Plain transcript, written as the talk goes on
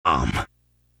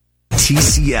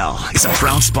TCL is a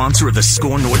proud sponsor of the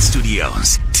Score North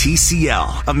Studios.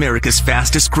 TCL, America's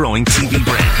fastest growing TV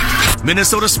brand.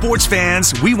 Minnesota sports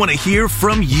fans, we want to hear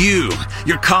from you.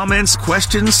 Your comments,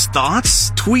 questions,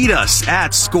 thoughts? Tweet us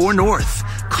at Score North.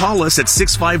 Call us at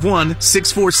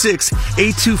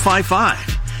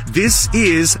 651-646-8255. This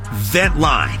is Vent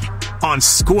Line on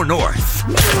Score North.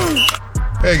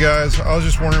 Hey guys, I was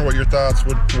just wondering what your thoughts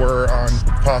were on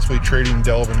possibly trading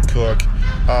Delvin Cook.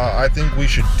 I think we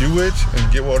should do it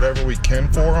and get whatever we can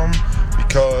for him,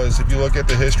 because if you look at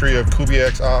the history of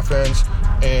Kubiak's offense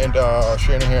and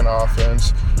Shanahan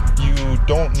offense, you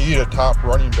don't need a top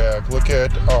running back. Look at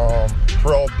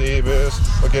Terrell Davis,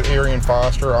 look at Arian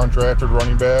Foster, undrafted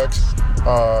running backs.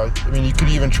 You could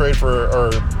even trade for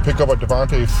or pick up a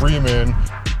Devontae Freeman.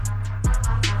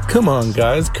 Come on,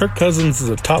 guys. Kirk Cousins is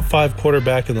a top 5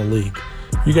 quarterback in the league.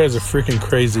 You guys are freaking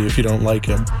crazy if you don't like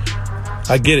him.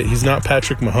 I get it. He's not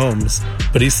Patrick Mahomes,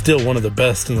 but he's still one of the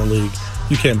best in the league.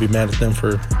 You can't be mad at them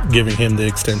for giving him the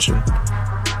extension.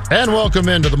 And welcome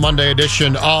into the Monday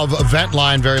edition of Vent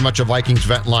Line. Very much a Vikings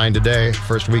Vent Line today.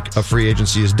 First week of free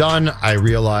agency is done. I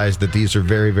realize that these are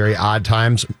very, very odd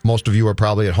times. Most of you are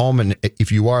probably at home, and if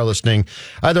you are listening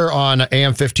either on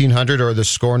AM 1500 or the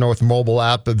Score North mobile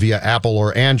app via Apple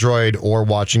or Android, or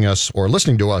watching us or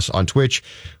listening to us on Twitch,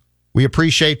 we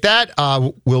appreciate that.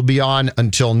 We'll be on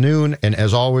until noon, and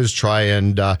as always, try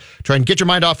and get your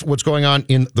mind off what's going on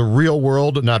in the real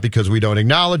world. Not because we don't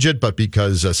acknowledge it, but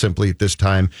because simply at this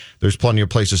time there's plenty of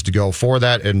places to go for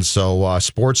that. And so,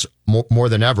 sports more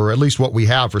than ever, at least what we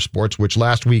have for sports, which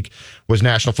last week was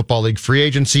National Football League free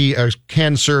agency,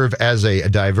 can serve as a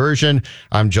diversion.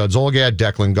 I'm Judd Zolgad.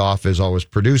 Declan Goff is always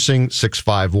producing.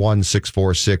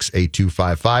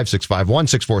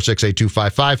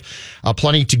 651-646-8255. 651-646-8255.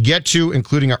 Plenty to get to,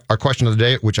 including our question of the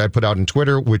day, which I put out on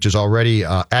Twitter, which is already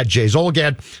at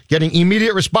JZolgad, getting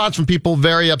immediate response from people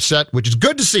very upset, which is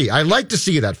good to see. I like to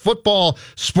see that. Football,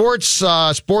 sports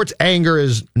anger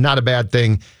is not a bad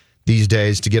thing these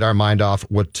days, to get our mind off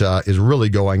what is really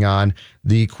going on.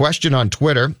 The question on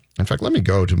Twitter, in fact, let me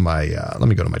go to my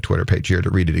Twitter page here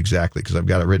to read it exactly, because I've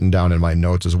got it written down in my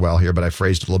notes as well here, but I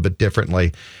phrased it a little bit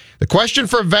differently. The question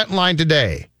for Vent Line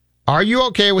today: are you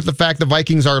okay with the fact the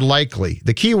Vikings are likely?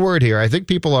 The key word here, I think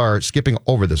people are skipping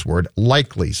over this word,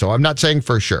 likely. So I'm not saying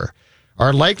for sure.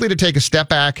 Are likely to take a step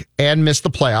back and miss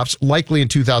the playoffs, likely in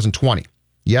 2020.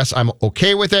 Yes, I'm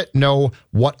okay with it. No,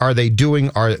 what are they doing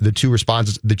are the two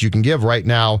responses that you can give right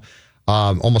now.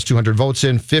 Almost 200 votes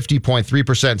in,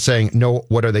 50.3% saying no,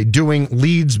 what are they doing?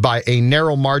 Leads by a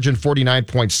narrow margin,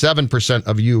 49.7%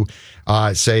 of you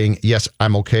saying yes,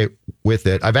 I'm okay with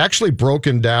it. I've actually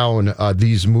broken down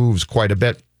these moves quite a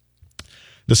bit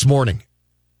this morning.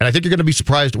 And I think you're going to be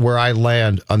surprised where I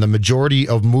land on the majority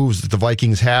of moves that the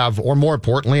Vikings have, or more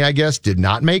importantly, I guess, did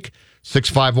not make.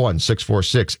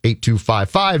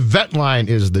 651-646-8255. Vent Line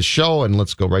is the show, and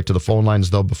let's go right to the phone lines,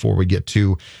 though, before we get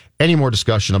to any more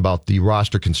discussion about the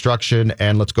roster construction.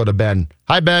 And let's go to Ben.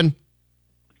 Hi, Ben.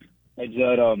 Hey,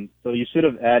 Judd. So you should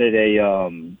have added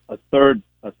a third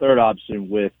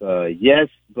option with yes,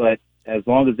 but as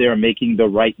long as they are making the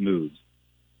right moves.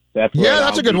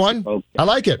 That's a good one. Okay. I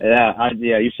like it.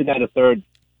 Yeah, you should add a third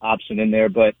option in there.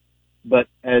 But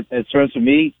as terms for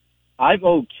me, I'm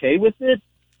okay with it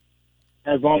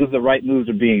as long as the right moves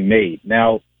are being made.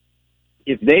 Now,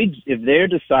 if they're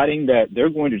deciding that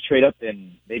they're going to trade up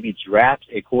and maybe draft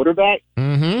a quarterback,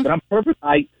 then I'm perfect.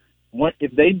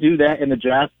 If they do that in the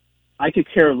draft, I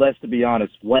could care less, to be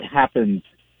honest, what happens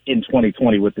in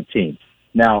 2020 with the team.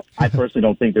 Now, I personally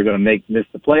don't think they're going to miss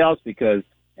the playoffs, because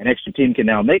an extra team can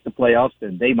now make the playoffs,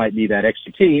 and they might be that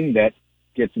extra team that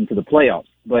gets into the playoffs.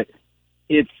 But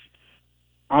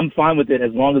I'm fine with it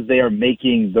as long as they are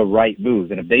making the right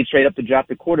moves. And if they trade up to draft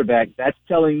a quarterback, that's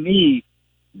telling me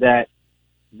that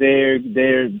their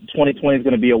 2020 is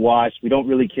going to be a wash. We don't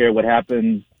really care what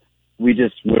happens. We're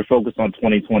focused on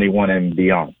 2021 and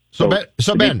beyond. So Ben,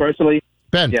 personally,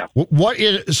 yeah.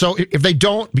 If they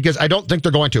don't, because I don't think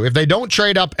they're going to, if they don't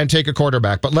trade up and take a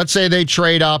quarterback, but let's say they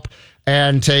trade up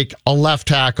and take a left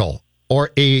tackle or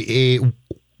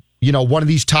one of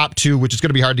these top two, which is going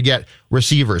to be hard to get,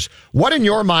 receivers. What in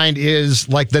your mind is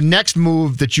like the next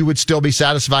move that you would still be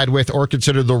satisfied with or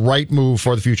consider the right move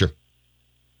for the future?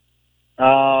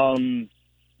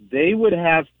 They would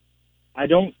have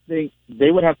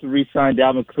to re-sign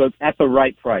Dalvin Cook at the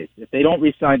right price. If they don't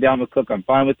re-sign Dalvin Cook, I'm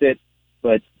fine with it,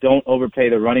 but don't overpay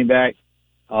the running back.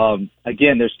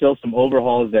 Again, there's still some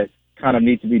overhauls that kind of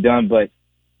need to be done, but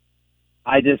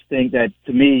I just think that,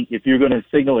 to me, if you're going to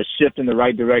signal a shift in the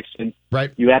right direction, right,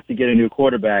 you have to get a new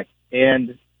quarterback.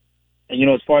 And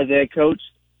as far as the head coach,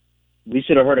 we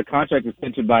should have heard a contract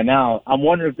extension by now. I'm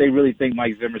wondering if they really think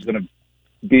Mike Zimmer's going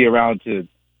to be around to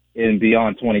in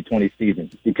beyond 2020 season,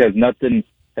 because nothing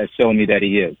has shown me that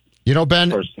he is. You know, Ben,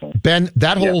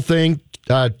 that whole thing,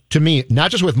 to me,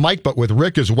 not just with Mike, but with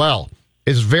Rick as well,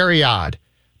 is very odd,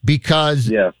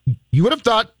 because you would have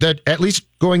thought that at least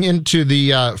going into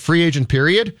the free agent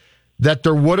period, that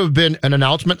there would have been an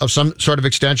announcement of some sort of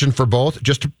extension for both,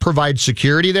 just to provide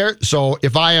security there. So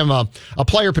if I am a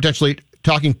player potentially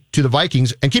talking to the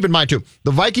Vikings, and keep in mind too,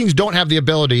 the Vikings don't have the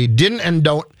ability, didn't and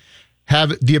don't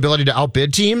have the ability to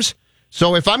outbid teams.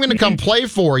 So if I'm going to come play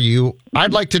for you,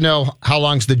 I'd like to know how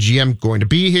long's the GM going to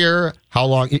be here? How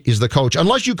long is the coach?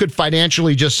 Unless you could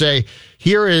financially just say,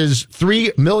 here is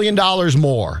 $3 million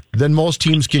more than most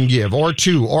teams can give, or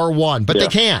 2 or 1, but they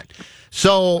can't.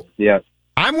 So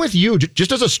I'm with you.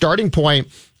 Just as a starting point,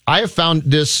 I have found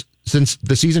this since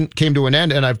the season came to an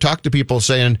end, and I've talked to people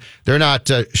saying they're not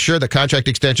sure the contract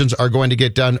extensions are going to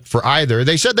get done for either.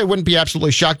 They said they wouldn't be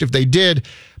absolutely shocked if they did,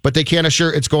 but they can't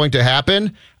assure it's going to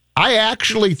happen. I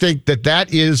actually think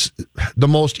that is the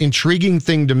most intriguing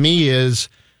thing to me is,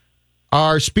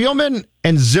 are Spielman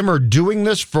and Zimmer doing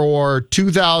this for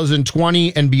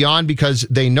 2020 and beyond because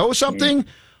they know something?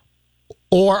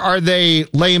 Or are they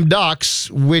lame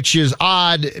ducks, which is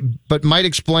odd, but might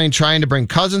explain trying to bring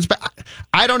Cousins back?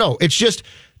 I don't know. It's just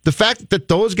the fact that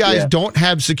those guys don't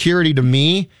have security, to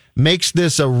me, makes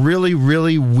this a really,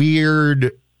 really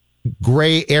weird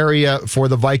gray area for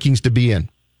the Vikings to be in.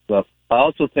 Well, I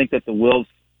also think that the Wolves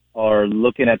are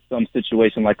looking at some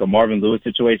situation like a Marvin Lewis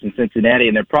situation in Cincinnati,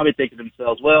 and they're probably thinking to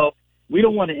themselves, well, we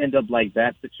don't want to end up like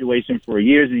that situation for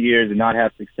years and years and not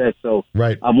have success. So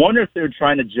I'm wondering if they're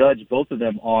trying to judge both of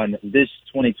them on this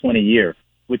 2020 year,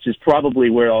 which is probably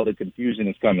where all the confusion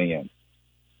is coming in.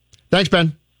 Thanks,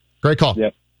 Ben. Great call.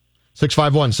 Yep.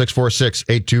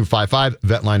 651-646-8255.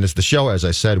 Vetline is the show. As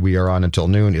I said, we are on until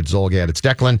noon. It's Zolgad. It's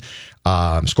Declan.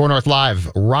 Score North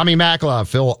Live. Rami Makla,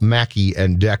 Phil Mackey,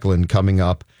 and Declan coming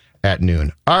up at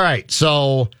noon. All right,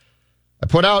 so I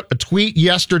put out a tweet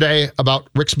yesterday about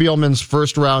Rick Spielman's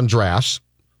first-round drafts,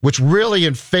 which really,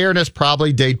 in fairness,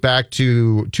 probably date back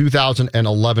to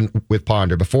 2011 with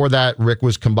Ponder. Before that, Rick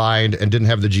was combined and didn't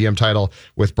have the GM title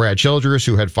with Brad Childress,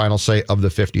 who had final say of the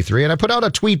 53. And I put out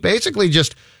a tweet basically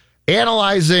just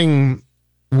analyzing,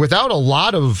 without a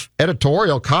lot of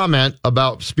editorial comment,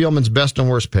 about Spielman's best and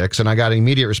worst picks. And I got an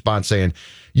immediate response saying,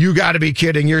 you got to be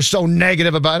kidding. You're so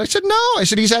negative about it. I said, no. I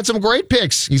said, he's had some great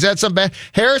picks. He's had some bad.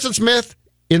 Harrison Smith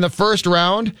in the first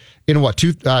round in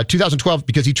 2012,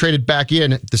 because he traded back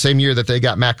in the same year that they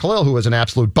got Matt Khalil, who was an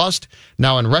absolute bust.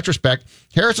 Now, in retrospect,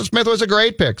 Harrison Smith was a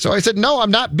great pick. So I said, no,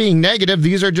 I'm not being negative.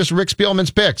 These are just Rick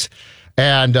Spielman's picks.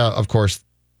 And, of course,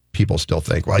 people still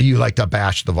think, well, you like to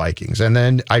bash the Vikings. And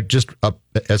then I just,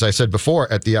 as I said before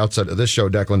at the outset of this show,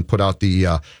 Declan put out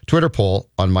the Twitter poll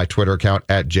on my Twitter account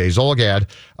at JZolgad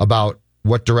about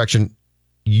what direction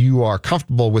you are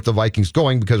comfortable with the Vikings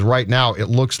going, because right now it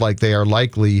looks like they are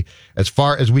likely, as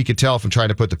far as we could tell from trying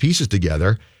to put the pieces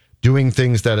together, doing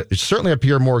things that certainly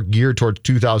appear more geared towards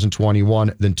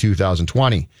 2021 than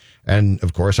 2020. And,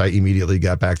 of course, I immediately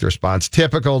got back the response,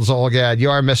 typical Zolgad,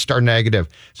 you are Mr. Negative.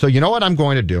 So you know what I'm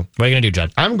going to do? What are you going to do,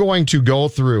 Judd? I'm going to go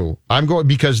through.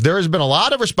 Because there has been a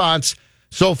lot of response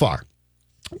so far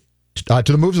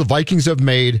to the moves the Vikings have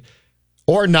made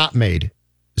or not made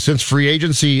since free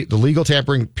agency. The legal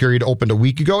tampering period opened a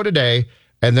week ago today,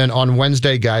 and then on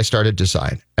Wednesday, guys started to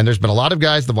sign. And there's been a lot of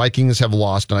guys the Vikings have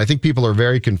lost, and I think people are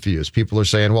very confused. People are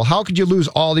saying, well, how could you lose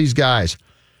all these guys?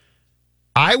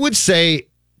 I would say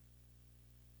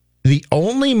the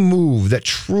only move that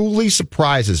truly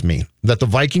surprises me that the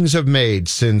Vikings have made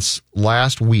since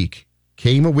last week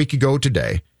came a week ago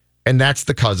today, and that's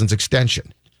the Cousins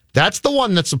extension. That's the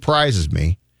one that surprises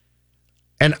me.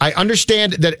 And I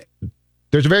understand that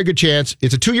there's a very good chance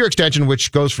it's a 2-year extension,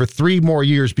 which goes for 3 more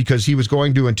years, because he was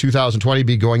going to, in 2020,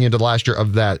 be going into the last year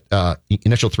of that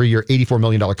initial 3-year, $84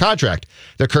 million contract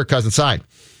that Kirk Cousins signed.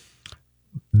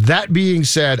 That being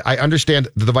said, I understand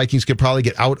that the Vikings could probably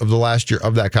get out of the last year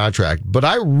of that contract, but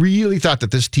I really thought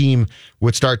that this team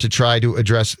would start to try to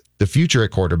address the future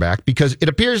at quarterback, because it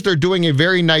appears they're doing a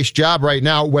very nice job right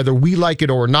now, whether we like it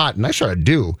or not, and I sort of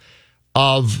do,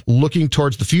 of looking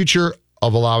towards the future,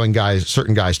 of allowing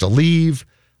certain guys to leave,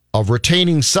 of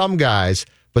retaining some guys.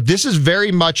 But this is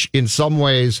very much, in some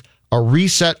ways, a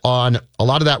reset on a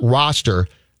lot of that roster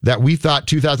that we thought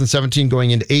 2017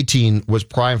 going into 18 was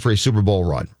prime for a Super Bowl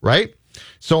run, right?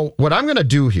 So what I'm going to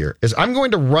do here is I'm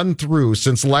going to run through,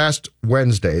 since last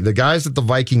Wednesday, the guys that the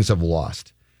Vikings have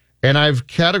lost. And I've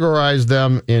categorized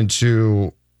them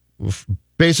into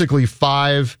basically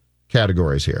 5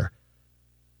 categories here.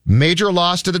 major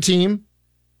loss to the team,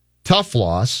 tough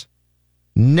loss,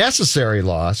 necessary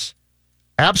loss,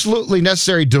 absolutely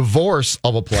necessary divorce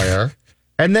of a player,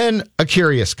 and then a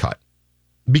curious cut.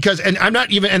 Because, and I'm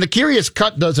not even, and the curious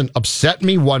cut doesn't upset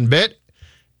me one bit.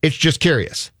 It's just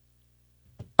curious.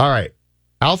 All right.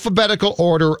 Alphabetical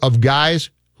order of guys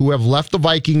who have left the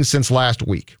Vikings since last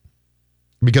week.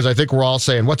 Because I think we're all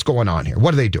saying, what's going on here?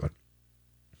 What are they doing?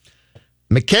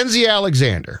 Mackenzie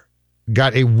Alexander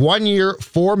got a 1-year,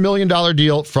 $4 million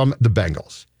deal from the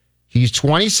Bengals. He's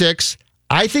 26.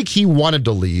 I think he wanted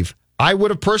to leave. I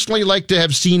would have personally liked to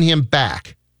have seen him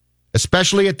back,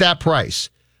 especially at that price.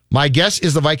 My guess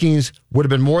is the Vikings would have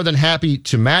been more than happy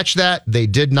to match that. They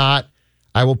did not.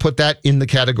 I will put that in the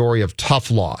category of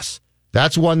tough loss.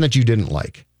 That's one that you didn't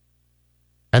like.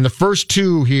 And the first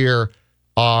two here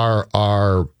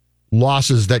are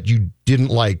losses that you didn't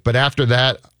like. But after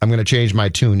that, I'm going to change my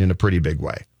tune in a pretty big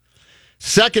way.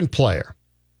 Second player.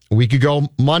 We could go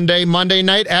Monday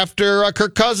night after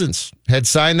Kirk Cousins had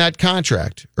signed that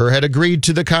contract or had agreed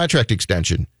to the contract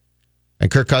extension.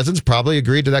 And Kirk Cousins probably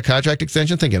agreed to that contract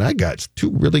extension thinking, I got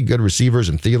two really good receivers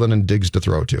in Thielen and Diggs to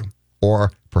throw to.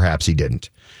 Or perhaps he didn't.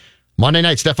 Monday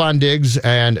night, Stephon Diggs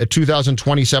and a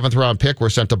 2027th round pick were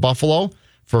sent to Buffalo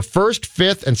for first,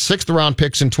 fifth, and sixth round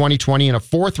picks in 2020 and a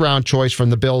fourth round choice from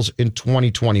the Bills in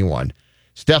 2021.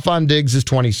 Stephon Diggs is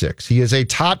 26. He is a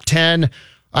top 10,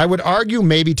 I would argue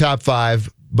maybe top 5,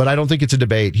 but I don't think it's a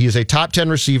debate. He is a top 10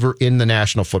 receiver in the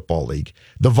National Football League.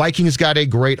 The Vikings got a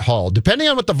great haul. Depending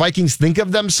on what the Vikings think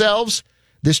of themselves,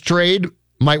 this trade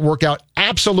might work out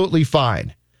absolutely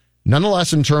fine.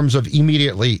 Nonetheless, in terms of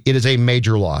immediately, it is a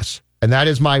major loss. And that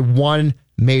is my one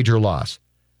major loss.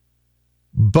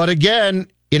 But again,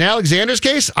 in Alexander's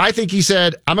case, I think he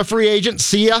said, I'm a free agent.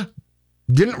 See ya.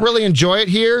 Didn't really enjoy it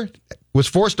here. Was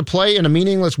forced to play in a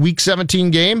meaningless Week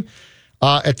 17 game.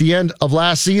 At the end of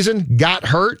last season, got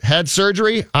hurt, had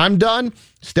surgery. I'm done.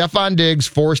 Stephon Diggs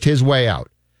forced his way out.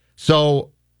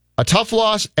 So a tough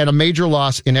loss and a major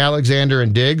loss in Alexander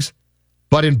and Diggs.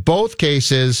 But in both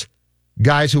cases,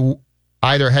 guys who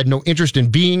either had no interest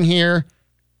in being here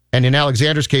and in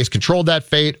Alexander's case controlled that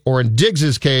fate, or in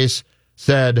Diggs's case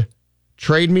said,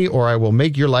 trade me or I will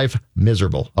make your life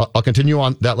miserable. I'll continue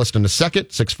on that list in a second.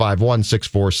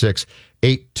 651-646-8255.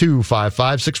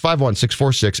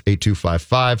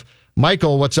 651-646-8255.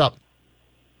 Michael, what's up?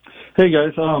 Hey,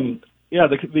 guys.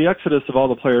 The exodus of all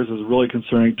the players is really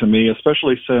concerning to me,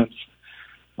 especially since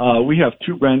we have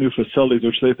two brand new facilities,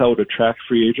 which they thought would attract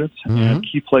free agents and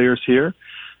key players here.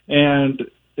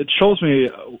 And it shows me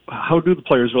how do the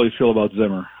players really feel about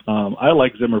Zimmer. I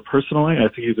like Zimmer personally. I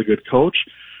think he's a good coach.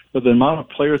 But the amount of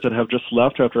players that have just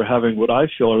left after having what I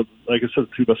feel are, like I said,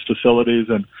 two best facilities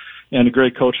and a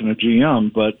great coach and a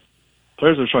GM, but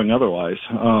players are showing otherwise.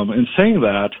 In saying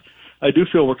that, I do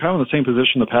feel we're kind of in the same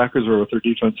position the Packers were with their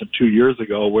defense 2 years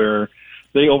ago, where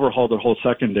they overhauled their whole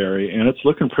secondary, and it's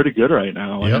looking pretty good right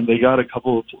now. Yep. And they got a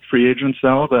couple of free agents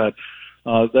now that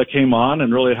came on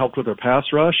and really helped with their pass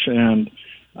rush. And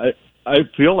I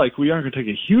feel like we aren't going to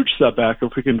take a huge step back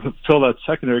if we can fill that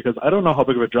secondary, because I don't know how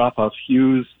big of a drop-off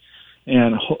Hughes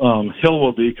and Hill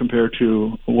will be compared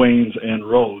to Waynes and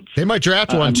Rhodes. They might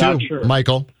draft one too, sure.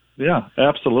 Michael. Yeah,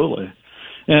 absolutely.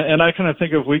 And I kind of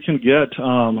think if we can get,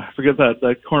 I forget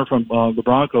that corner from the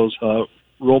Broncos,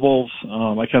 Robles,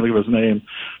 I can't think of his name,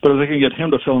 but if they can get him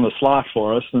to fill in the slot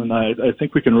for us, then I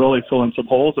think we can really fill in some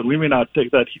holes, and we may not take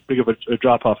that big of a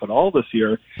drop-off at all this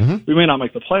year. Mm-hmm. We may not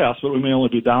make the playoffs, but we may only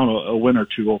be down a win or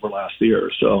two over last year.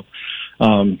 So,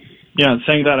 and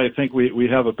saying that, I think we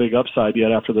have a big upside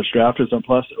yet after this draft is, and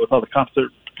plus with all the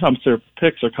compensator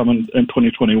picks are coming in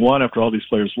 2021 after all these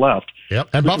players left. Yep,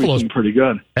 and Buffalo's pretty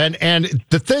good. And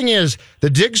the thing is, the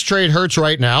Diggs trade hurts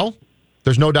right now.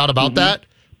 There's no doubt about that.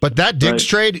 But that Diggs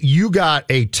trade, you got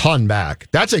a ton back.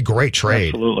 That's a great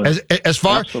trade. Absolutely. As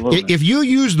far, if you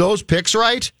use those picks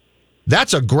right,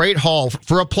 that's a great haul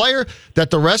for a player that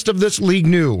the rest of this league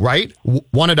knew, right?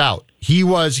 Wanted out. He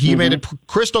made it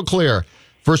crystal clear.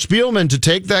 For Spielman to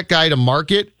take that guy to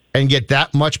market and get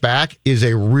that much back is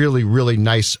a really, really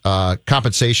nice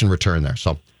compensation return there.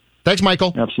 So thanks,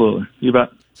 Michael. Absolutely. You bet.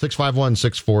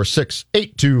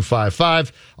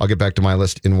 651-646-8255. I'll get back to my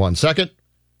list in 1 second.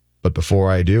 But before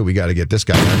I do, we got to get this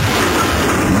guy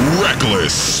in.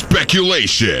 Reckless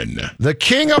speculation. The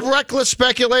king of reckless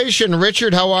speculation.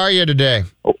 Richard, how are you today?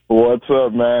 What's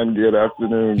up, man? Good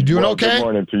afternoon. You doing okay? Good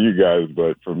morning to you guys,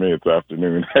 but for me, it's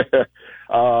afternoon.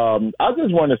 I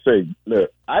just want to say,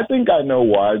 look, I think I know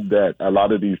why that a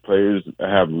lot of these players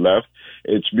have left.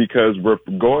 It's because we're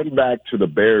going back to the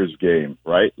Bears game,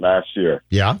 right, last year.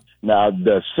 Yeah. Now,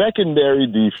 the secondary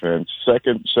defense,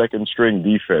 second string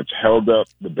defense, held up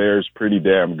the Bears pretty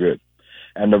damn good.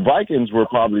 And the Vikings were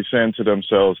probably saying to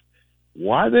themselves,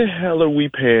 why the hell are we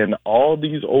paying all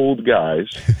these old guys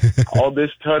all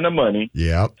this ton of money?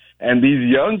 Yep. And these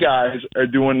young guys are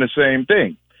doing the same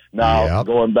thing. Now,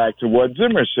 going back to what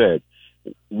Zimmer said,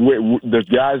 the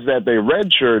guys that they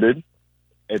redshirted,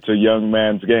 it's a young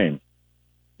man's game.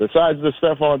 Besides the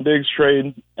Stephon Diggs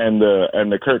trade and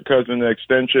the Kirk Cousins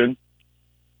extension,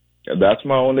 that's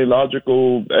my only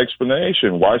logical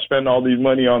explanation. Why spend all these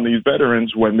money on these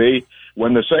veterans when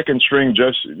the second string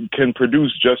just can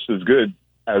produce just as good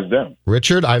as them?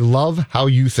 Richard, I love how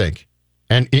you think.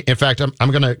 And in fact,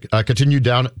 I'm going to continue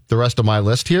down the rest of my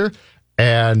list here.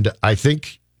 And I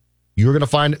think you're going to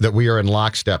find that we are in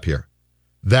lockstep here.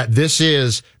 That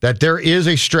there is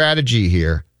a strategy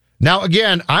here. Now,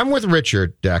 again, I'm with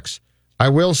Richard, Dex. I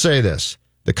will say this.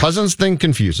 The Cousins thing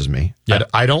confuses me.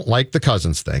 Yep. I don't like the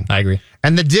Cousins thing. I agree.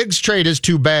 And the Diggs trade is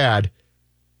too bad.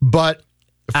 But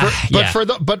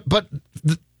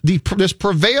this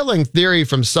prevailing theory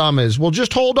from some is, well,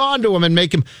 just hold on to him and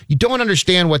make him. You don't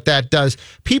understand what that does.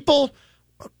 People,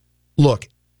 look,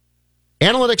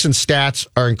 analytics and stats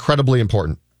are incredibly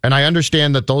important. And I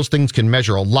understand that those things can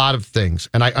measure a lot of things.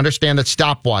 And I understand that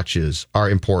stopwatches are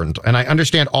important. And I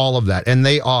understand all of that. And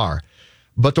they are.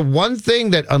 But the one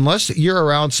thing that, unless you're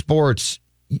around sports,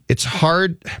 it's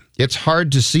hard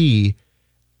to see,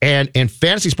 and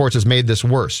fantasy sports has made this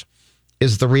worse,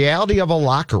 is the reality of a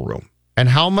locker room and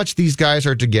how much these guys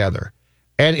are together.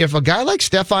 And if a guy like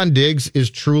Stephon Diggs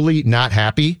is truly not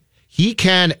happy, he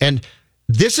can, and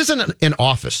this isn't an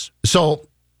office. So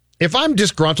if I'm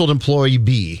disgruntled employee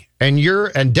B and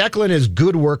Declan is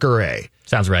good worker A.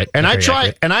 Sounds right. And I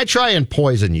try and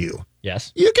poison you.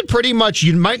 Yes. You can pretty much,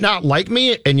 you might not like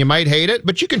me and you might hate it,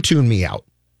 but you can tune me out.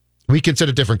 We can sit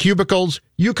at different cubicles.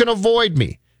 You can avoid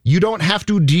me. You don't have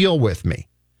to deal with me.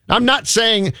 I'm not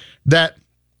saying that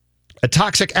a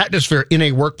toxic atmosphere in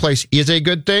a workplace is a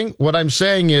good thing. What I'm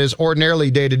saying is,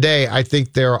 ordinarily day to day, I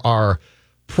think there are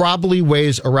probably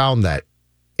ways around that.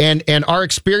 And our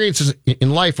experiences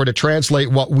in life are to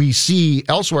translate what we see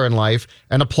elsewhere in life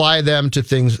and apply them to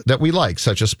things that we like,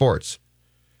 such as sports.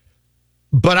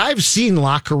 But I've seen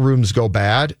locker rooms go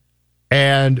bad,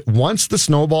 and once the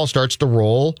snowball starts to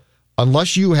roll,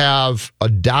 unless you have a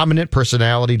dominant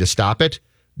personality to stop it,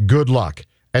 good luck.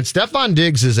 And Stephon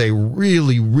Diggs is a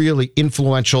really, really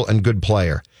influential and good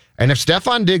player. And if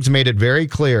Stephon Diggs made it very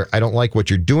clear, I don't like what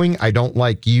you're doing, I don't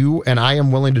like you, and I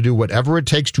am willing to do whatever it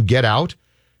takes to get out,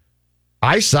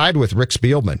 I side with Rick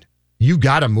Spielman. You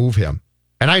got to move him.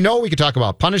 And I know we could talk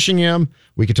about punishing him.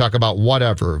 We could talk about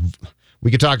whatever.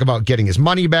 We could talk about getting his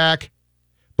money back.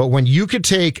 But when you could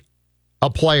take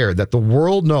a player that the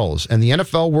world knows and the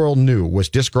NFL world knew was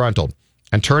disgruntled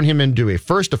and turn him into a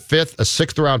first, a fifth, a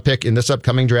sixth round pick in this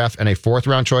upcoming draft and a fourth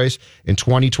round choice in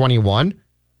 2021,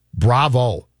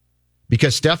 bravo.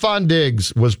 Because Stephon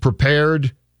Diggs was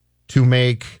prepared to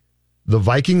make the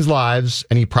Vikings' lives,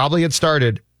 and he probably had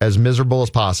started, as miserable as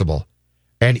possible.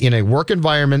 And in a work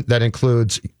environment that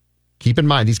includes, keep in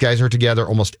mind, these guys are together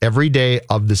almost every day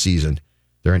of the season.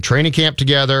 They're in training camp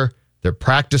together. They're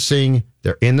practicing.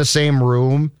 They're in the same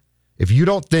room. If you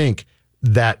don't think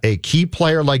that a key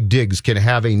player like Diggs can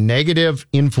have a negative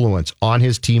influence on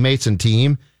his teammates and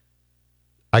team,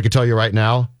 I can tell you right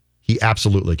now, he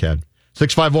absolutely can.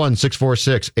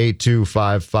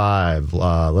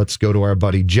 651-646-8255. Let's go to our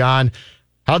buddy John.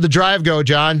 How'd the drive go,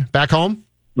 John? Back home?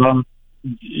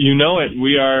 You know it.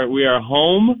 We are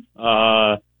home.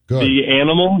 Good. The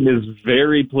animal is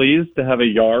very pleased to have a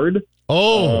yard.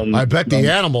 Oh, I bet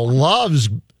the animal loves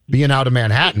being out of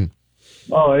Manhattan.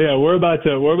 Oh yeah, we're about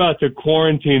to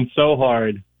quarantine so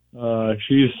hard.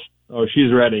 She's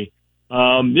ready.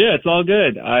 Yeah, it's all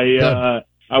good. I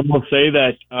will say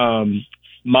that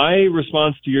my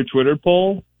response to your Twitter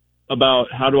poll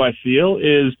about how do I feel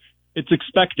is it's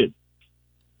expected.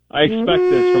 I expect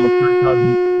this from a Kirk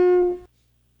Cousins.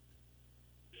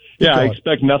 Yeah, I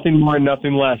expect nothing more and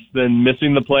nothing less than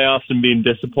missing the playoffs and being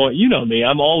disappointed. You know me;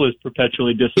 I'm always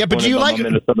perpetually disappointed. Yeah, but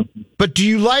do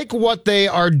you like what they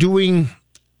are doing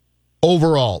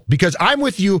overall? Because I'm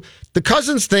with you. The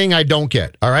Cousins thing, I don't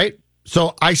get. All right,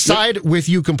 so I side with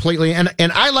you completely, and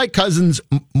I like Cousins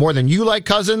more than you like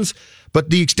Cousins.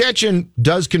 But the extension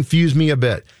does confuse me a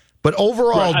bit. But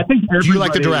overall, I think do you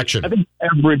like the direction? I think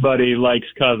everybody likes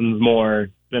Cousins more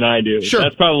than I do. Sure.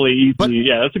 That's probably easy. But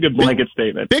that's a good blanket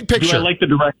statement. Big picture. Do I like the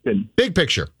direction? Big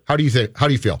picture. How do you think? How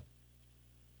do you feel?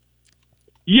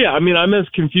 Yeah, I mean, I'm as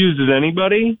confused as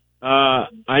anybody. I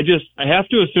have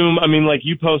to assume, I mean, like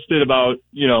you posted about,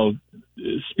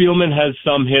 Spielman has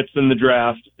some hits in the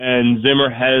draft and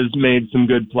Zimmer has made some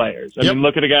good players. I mean,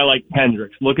 look at a guy like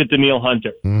Hendricks. Look at Daniil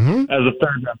Hunter as a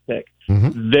third round pick.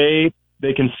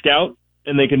 They can scout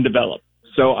and they can develop.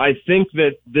 So I think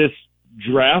that this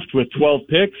draft with 12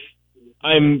 picks,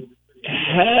 I'm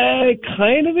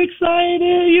kind of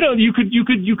excited. You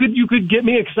could get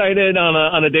me excited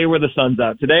on a day where the sun's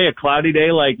out. Today, a cloudy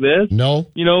day like this. No.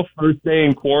 First day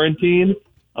in quarantine.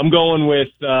 I'm going with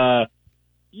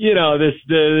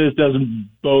this doesn't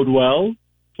bode well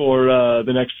for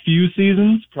the next few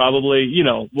seasons. Probably,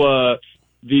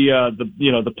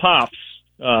 the Pops,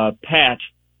 Pat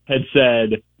had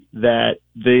said that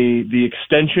the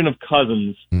extension of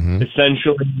Cousins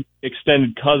essentially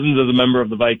extended Cousins as a member of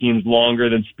the Vikings longer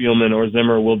than Spielman or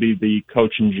Zimmer will be the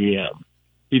coach and GM.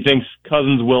 He thinks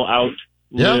Cousins will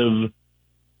outlive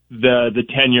the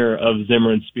tenure of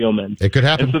Zimmer and Spielman. It could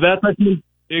happen. And so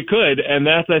it could, and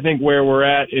that's, I think, where we're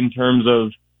at in terms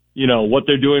of, what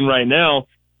they're doing right now.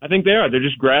 I think they are. They're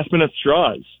just grasping at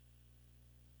straws.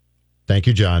 Thank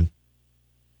you, John.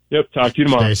 Yep, talk to you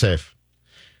tomorrow. Stay safe.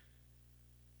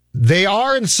 They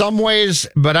are in some ways,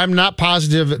 but I'm not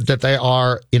positive that they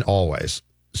are in all ways.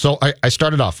 So I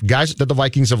started off. Guys that the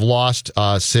Vikings have lost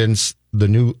since the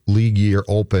new league year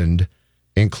opened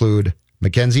include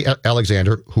Mackenzie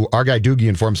Alexander, who our guy Doogie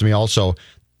informs me also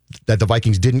that the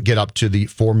Vikings didn't get up to the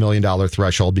 $4 million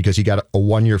threshold because he got a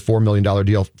 1-year, $4 million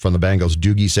deal from the Bengals.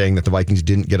 Doogie saying that the Vikings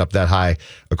didn't get up that high,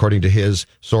 according to his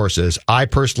sources. I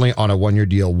personally, on a 1-year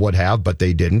deal, would have, but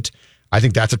they didn't. I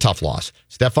think that's a tough loss.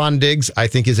 Stephon Diggs, I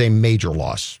think, is a major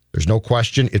loss. There's no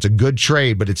question. It's a good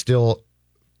trade, but it's still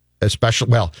a special.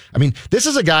 Well, I mean, this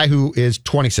is a guy who is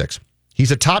 26.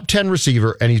 He's a top 10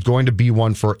 receiver, and he's going to be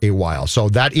one for a while. So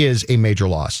that is a major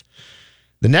loss.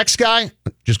 The next guy,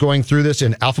 just going through this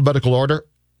in alphabetical order,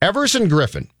 Everson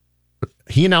Griffin.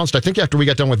 He announced, I think after we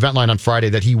got done with Ventline on Friday,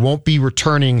 that he won't be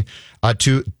returning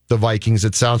to the Vikings.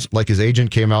 It sounds like his agent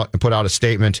came out and put out a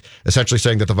statement essentially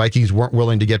saying that the Vikings weren't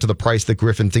willing to get to the price that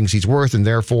Griffin thinks he's worth, and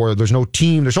therefore there's no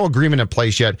agreement in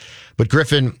place yet. But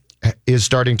Griffin is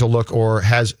starting to look, or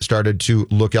has started to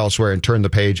look elsewhere and turn the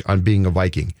page on being a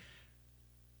Viking.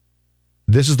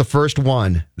 This is the first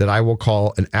one that I will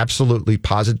call an absolutely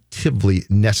positively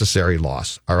necessary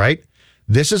loss. All right.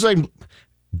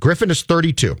 Griffin is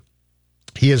 32.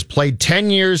 He has played 10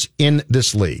 years in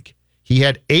this league. He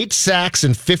had 8 sacks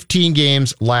in 15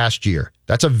 games last year.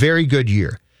 That's a very good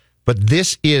year. But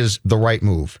this is the right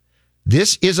move.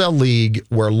 This is a league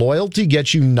where loyalty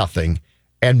gets you nothing,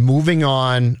 and moving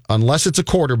on, unless it's a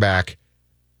quarterback,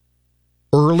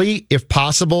 early, if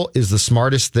possible, is the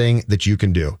smartest thing that you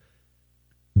can do.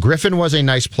 Griffin was a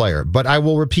nice player, but I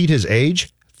will repeat his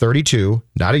age, 32,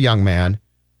 not a young man,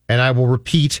 and I will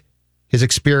repeat his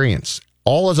experience,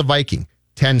 all as a Viking,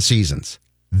 10 seasons.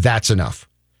 That's enough.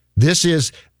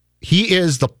 He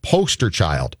is the poster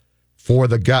child for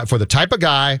the type of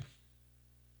guy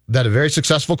that a very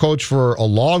successful coach for a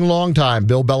long, long time,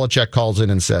 Bill Belichick, calls in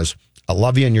and says, I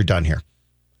love you and you're done here.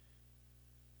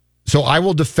 So I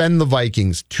will defend the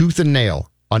Vikings tooth and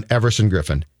nail on Everson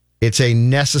Griffin. It's a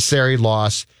necessary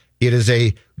loss. It is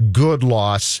a good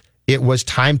loss. It was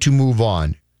time to move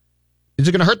on. Is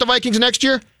it going to hurt the Vikings next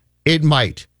year? It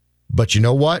might. But you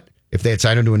know what? If they had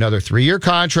signed him to another 3-year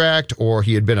contract, or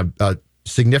he had been a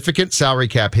significant salary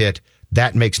cap hit,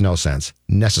 that makes no sense.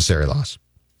 Necessary loss.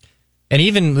 And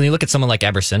even when you look at someone like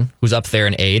Everson, who's up there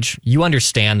in age, you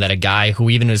understand that a guy who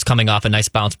even is coming off a nice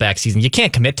bounce back season, you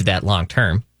can't commit to that long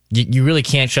term. You really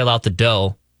can't shell out the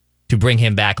dough to bring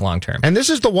him back long term. And this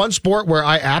is the one sport where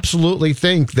I absolutely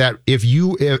think that if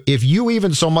you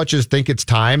even so much as think it's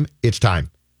time, it's time.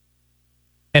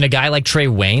 And a guy like Trey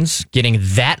Waynes getting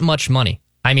that much money.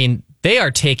 I mean, they are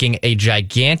taking a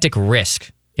gigantic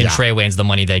risk in Trey Waynes, the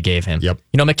money they gave him. Yep.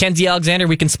 Mackenzie Alexander,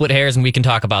 we can split hairs and we can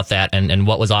talk about that and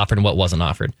what was offered and what wasn't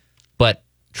offered. But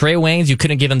Trey Waynes, you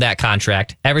couldn't give him that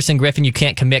contract. Everson Griffin, you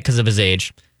can't commit because of his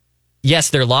age. Yes,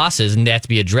 they're losses and they have to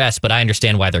be addressed, but I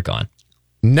understand why they're gone.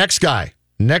 Next guy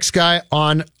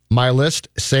on my list,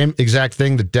 same exact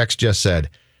thing that Dex just said.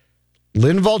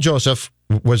 Linval Joseph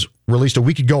was released a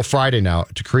week ago Friday now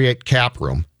to create cap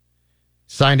room.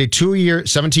 Signed a 2-year,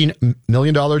 $17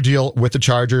 million deal with the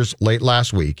Chargers late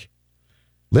last week.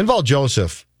 Linval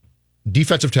Joseph,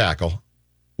 defensive tackle,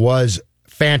 was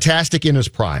fantastic in his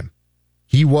prime.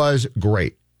 He was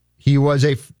great. He was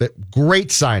a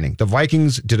great signing. The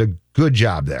Vikings did a good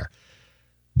job there.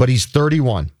 But he's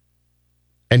 31.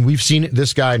 And we've seen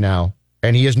this guy now,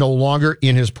 and he is no longer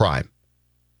in his prime.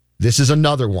 This is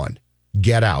another one.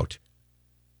 Get out.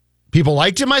 People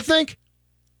liked him, I think.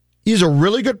 He's a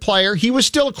really good player. He was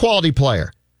still a quality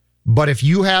player. But if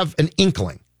you have an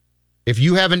inkling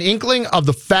of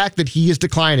the fact that he is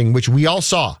declining, which we all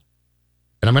saw,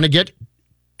 and I'm going to get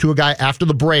to a guy after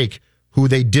the break who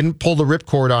they didn't pull the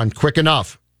ripcord on quick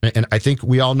enough, and I think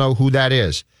we all know who that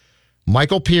is.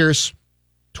 Michael Pierce,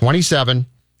 27,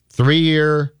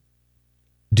 3-year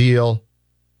deal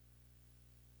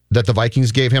that the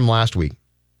Vikings gave him last week.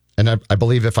 And I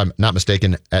believe, if I'm not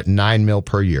mistaken, at $9 million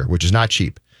per year, which is not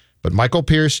cheap. But Michael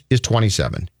Pierce is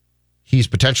 27. He's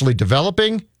potentially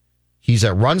developing. He's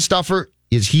a run stuffer.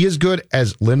 Is he as good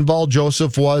as Linval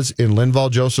Joseph was in Linval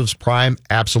Joseph's prime?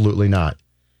 Absolutely not.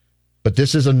 But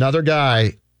this is another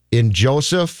guy in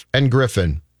Joseph and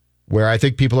Griffin where I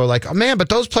think people are like, oh man, but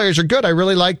those players are good. I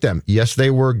really like them. Yes, they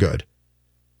were good.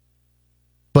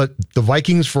 But the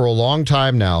Vikings for a long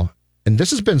time now, and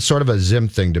this has been sort of a Zim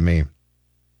thing to me,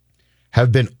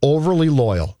 have been overly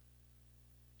loyal.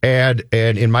 And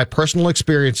in my personal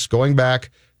experience, going back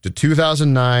to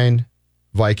 2009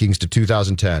 Vikings to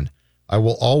 2010, I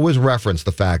will always reference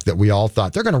the fact that we all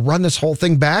thought they're going to run this whole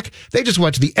thing back. They just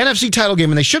went to the NFC title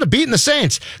game and they should have beaten the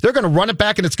Saints. They're going to run it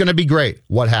back and it's going to be great.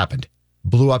 What happened?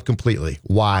 Blew up completely.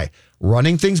 Why?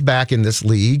 Running things back in this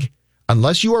league,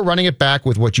 unless you are running it back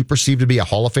with what you perceive to be a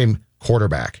Hall of Fame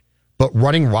quarterback, but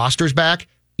running rosters back,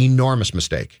 enormous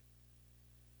mistake.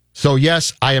 So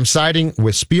yes, I am siding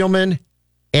with Spielman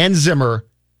and Zimmer.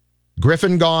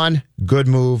 Griffin gone, good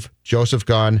move. Joseph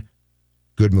gone,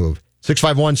 good move.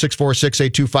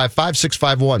 651-646-8255,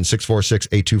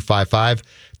 651-646-8255.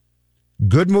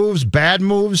 Good moves, bad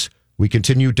moves. We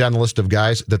continue down the list of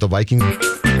guys that the Vikings...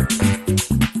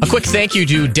 A quick thank you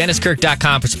to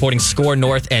DennisKirk.com for supporting Score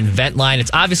North and Ventline. It's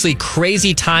obviously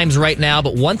crazy times right now,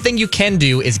 but one thing you can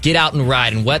do is get out and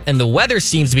ride. And the weather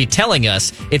seems to be telling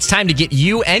us it's time to get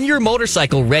you and your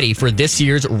motorcycle ready for this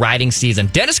year's riding season.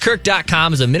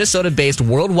 DennisKirk.com is a Minnesota-based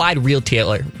worldwide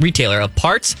retailer of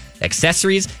parts,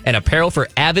 accessories, and apparel for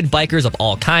avid bikers of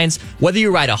all kinds. Whether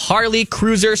you ride a Harley,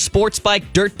 cruiser, sports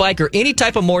bike, dirt bike, or any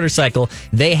type of motorcycle,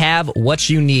 they have what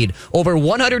you need. Over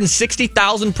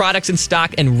 160,000 products in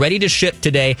stock and ready to ship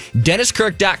today.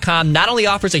 DennisKirk.com not only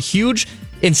offers a huge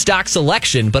in-stock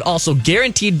selection, but also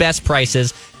guaranteed best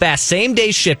prices, fast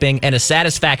same-day shipping, and a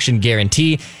satisfaction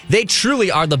guarantee. They truly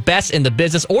are the best in the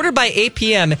business. Order by 8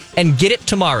 p.m. and get it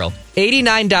tomorrow.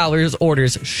 $89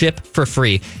 orders ship for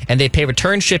free, and they pay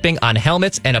return shipping on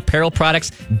helmets and apparel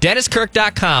products.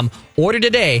 DennisKirk.com. Order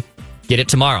today. Get it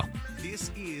tomorrow.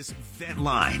 This is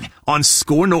Ventline on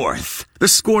Score North, the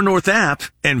Score North app,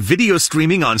 and video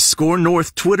streaming on Score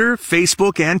North Twitter,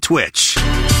 Facebook, and Twitch.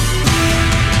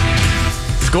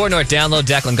 Score North download.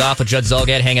 Declan Goff with Judd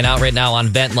Zolgad hanging out right now on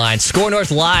Ventline. Score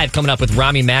North Live coming up with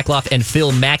Rami Makloff and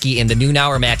Phil Mackey in the noon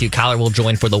hour. Matthew Collar will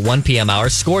join for the 1 p.m. hour.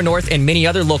 Score North and many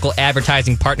other local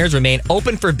advertising partners remain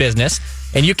open for business,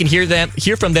 and you can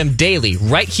hear from them daily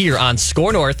right here on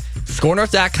Score North,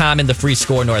 scorenorth.com, and the free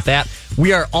Score North app.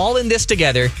 We are all in this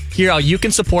together. Hear how you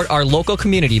can support our local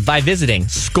community by visiting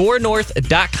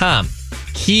scorenorth.com.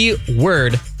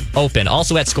 Keyword open.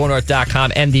 Also at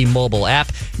scorenorth.com and the mobile app.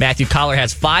 Matthew Collar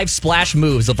has 5 splash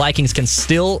moves the Vikings can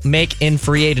still make in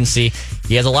free agency.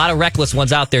 He has a lot of reckless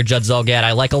ones out there, Judd Zolgad.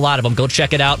 I like a lot of them. Go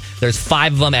check it out. There's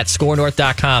 5 of them at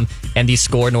scorenorth.com and the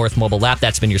Score North mobile app.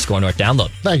 That's been your Score North download.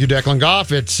 Thank you, Declan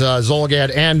Goff. It's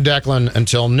Zolgad and Declan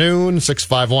until noon.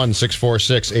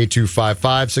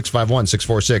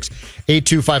 651-646-8255.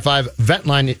 651-646-8255.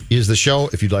 Ventline is the show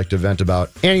if you'd like to vent about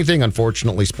anything.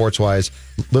 Unfortunately, sports-wise,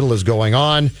 little is going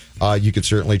on. You could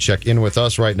certainly check in with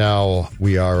us right now.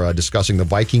 We are discussing the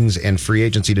Vikings and free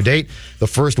agency to date. The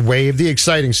first wave, the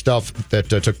exciting stuff that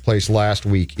took place last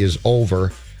week is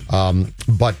over.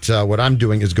 But what I'm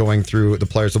doing is going through the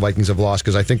players the Vikings have lost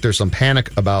because I think there's some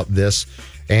panic about this.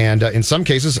 And in some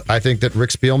cases, I think that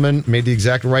Rick Spielman made the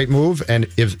exact right move. And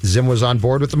if Zim was on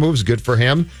board with the moves, good for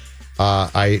him.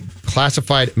 I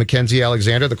classified Mackenzie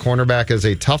Alexander, the cornerback, as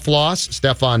a tough loss.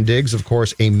 Stephon Diggs, of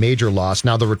course, a major loss.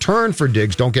 Now, the return for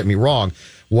Diggs, don't get me wrong,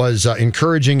 was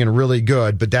encouraging and really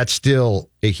good, but that's still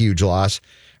a huge loss.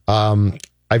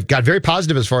 I've got very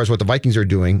positive as far as what the Vikings are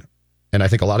doing, and I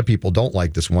think a lot of people don't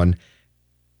like this one.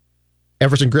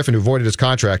 Everson Griffin, who voided his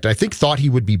contract, I think thought he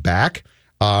would be back.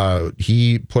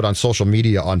 He put on social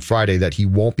media on Friday that he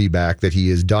won't be back, that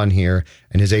he is done here.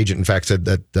 And his agent, in fact, said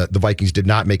that the Vikings did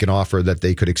not make an offer that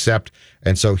they could accept.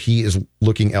 And so he is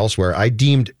looking elsewhere. I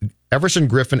deemed Everson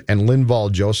Griffin and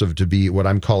Linval Joseph to be what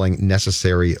I'm calling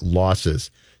necessary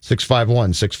losses.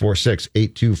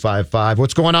 651-646-8255.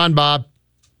 What's going on, Bob?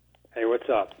 Hey, what's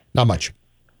up? Not much.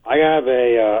 I have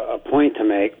a point to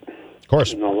make. Of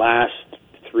course. In the last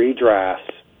 3 drafts,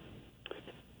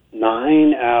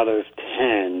 9 out of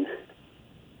 10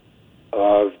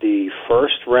 of the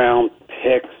first-round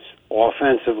picks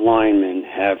offensive linemen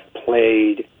have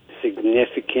played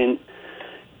significant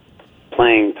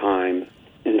playing time.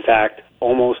 In fact,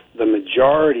 almost the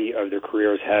majority of their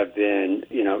careers have been,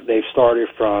 they've started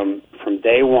from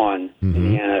day one in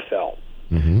the NFL.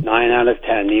 9 out of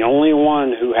 10. The only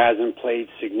one who hasn't played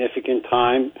significant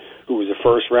time, who was a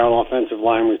first-round offensive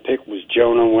lineman pick, was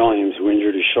Jonah Williams, who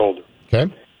injured his shoulder. Okay.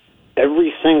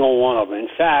 Every single one of them. In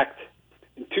fact,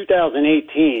 in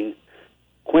 2018,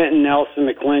 Quentin Nelson,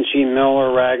 McClinchy,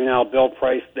 Miller, Ragnall, Bill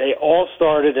Price, they all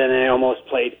started and they almost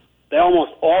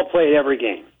all played every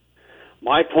game.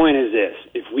 My point is this: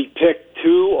 if we pick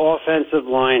 2 offensive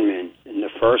linemen in the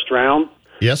first round,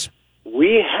 yes,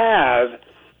 we have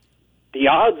the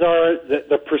odds are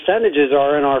the percentages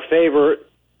are in our favor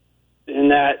in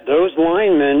that those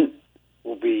linemen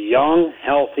will be young,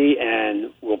 healthy,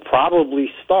 and will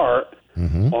probably start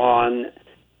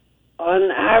on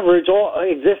average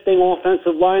existing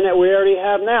offensive line that we already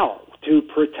have now to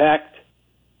protect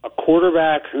a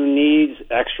quarterback who needs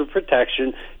extra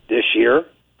protection this year.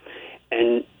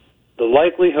 And the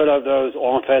likelihood of those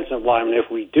offensive linemen, if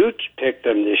we do pick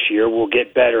them this year, will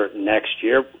get better next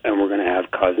year, and we're going to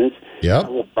have Cousins. Yep.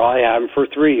 And we'll probably have him for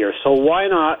 3 years. So why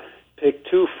not pick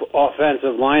 2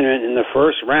 offensive linemen in the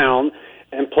first round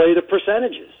and play the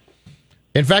percentages?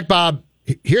 In fact, Bob,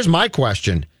 here's my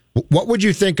question. What would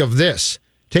you think of this?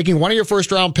 Taking one of your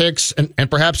first-round picks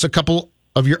and perhaps a couple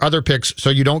of your other picks so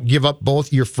you don't give up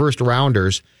both your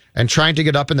first-rounders and trying to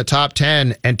get up in the top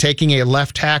 10 and taking a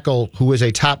left tackle who is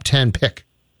a top 10 pick.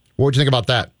 What would you think about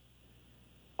that?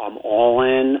 I'm all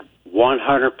in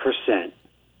 100%.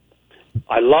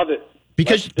 I love it.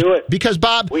 Because Let's do it. Because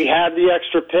Bob, we have the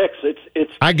extra picks.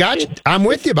 I got you. I'm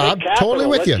with you, Bob. Totally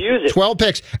with you. Use it. 12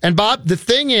 picks. And Bob, the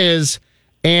thing is,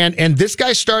 and this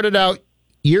guy started out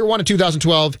year 1 of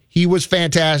 2012. He was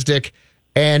fantastic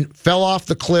and fell off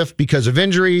the cliff because of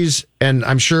injuries and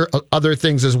I'm sure other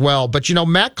things as well. But,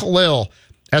 Matt Khalil,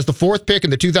 as the 4th pick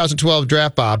in the 2012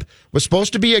 draft, Bob, was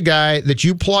supposed to be a guy that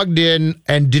you plugged in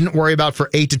and didn't worry about for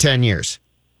 8 to 10 years.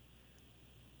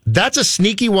 That's a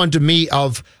sneaky one to me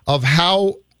of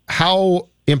how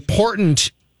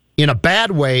important, in a bad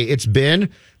way, it's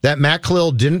been that Matt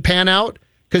Khalil didn't pan out.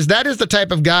 Because that is the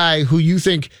type of guy who you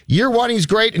think year 1 he's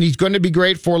great and he's going to be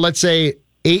great for, let's say,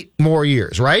 8 more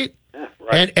years, right?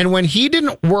 Right. And when he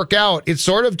didn't work out, it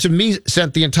sort of, to me,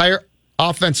 sent the entire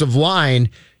offensive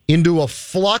line into a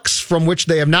flux from which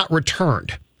they have not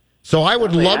returned. So I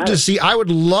would love to see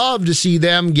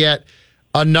them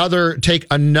take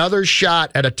another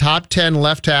shot at a top 10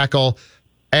 left tackle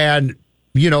and,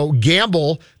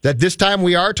 gamble that this time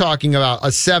we are talking about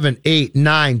a 7, 8,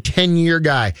 9, 10-year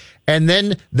guy. And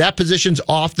then that position's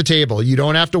off the table. You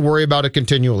don't have to worry about it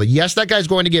continually. Yes, that guy's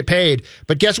going to get paid,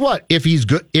 but guess what? If he's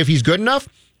good enough,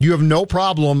 you have no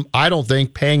problem, I don't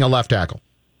think, paying a left tackle.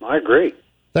 I agree.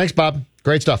 Thanks, Bob.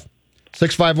 Great stuff.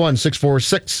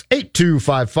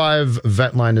 651-646-8255.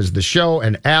 Ventline is the show.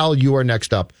 And Al, you are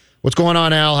next up. What's going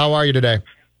on, Al? How are you today?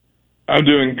 I'm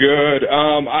doing good.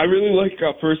 I really like,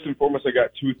 first and foremost, I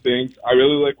got 2 things. I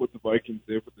really like what the Vikings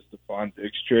did with the Stephon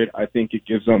Diggs trade. I think it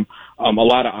gives them a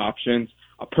lot of options.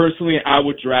 Personally, I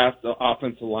would draft the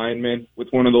offensive lineman with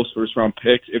one of those first-round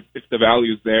picks if the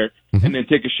value's there, and then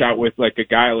take a shot with like a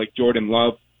guy like Jordan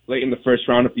Love late in the first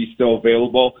round if he's still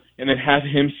available, and then have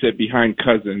him sit behind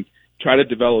Cousins, try to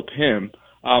develop him.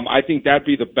 I think that'd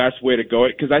be the best way to go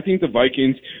it because I think the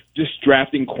Vikings just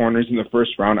drafting corners in the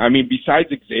first round. I mean,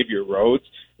 besides Xavier Rhodes,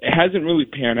 it hasn't really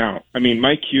panned out. I mean,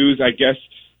 Mike Hughes, I guess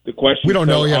the question we don't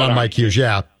know yet on Mike Hughes,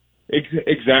 yeah.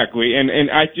 Exactly,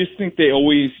 and I just think they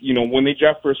always, when they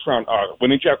draft when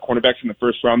they draft cornerbacks in the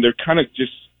first round, they're kind of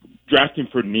just drafting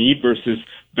for need versus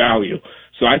value.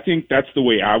 So I think that's the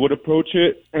way I would approach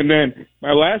it. And then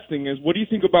my last thing is, what do you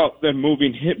think about them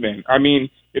moving Hitman? I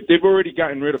mean, if they've already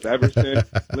gotten rid of Everson,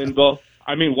 Linval,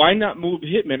 I mean, why not move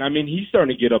Hitman? I mean, he's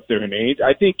starting to get up there in age.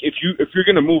 I think if you're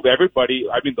going to move everybody,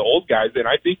 I mean, the old guys, then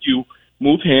I think you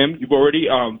move him. You've already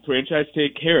franchise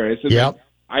tag Harris. And yep.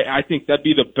 I think that'd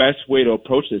be the best way to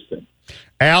approach this thing.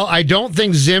 Al, I don't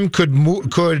think Zim could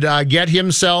get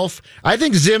himself. I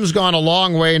think Zim's gone a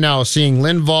long way now, seeing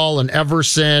Linval and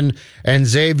Everson and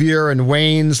Xavier and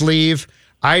Waynes leave.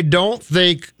 I don't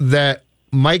think that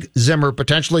Mike Zimmer,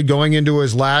 potentially going into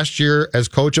his last year as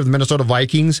coach of the Minnesota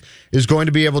Vikings, is going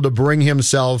to be able to bring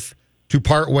himself to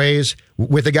part ways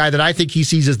with a guy that I think he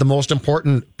sees as the most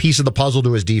important piece of the puzzle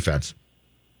to his defense.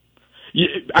 Yeah,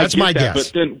 that's my guess.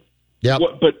 But then, yep.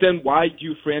 But then why do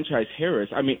you franchise Harris?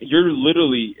 I mean, you're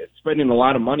literally spending a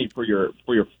lot of money for your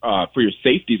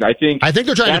safeties. I think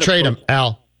they're trying to trade him,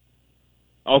 Al.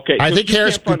 Okay, I so think if you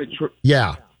Harris. can't find a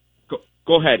Yeah.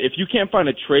 Go ahead. If you can't find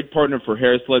a trade partner for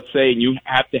Harris, let's say, and you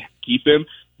have to keep him,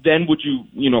 then would you,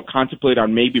 contemplate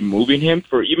on maybe moving him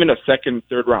for even a second,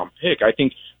 third round pick? I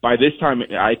think by this time,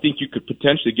 I think you could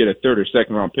potentially get a third or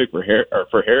second round pick for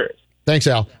Harris. Thanks,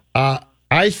 Al.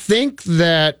 I think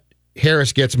that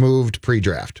Harris gets moved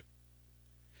pre-draft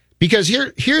because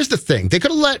here's the thing: they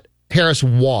could have let Harris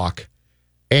walk,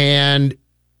 and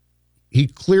he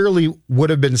clearly would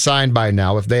have been signed by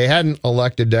now if they hadn't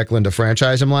elected Declan to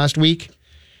franchise him last week.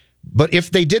 But if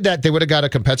they did that, they would have got a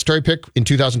compensatory pick in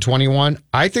 2021.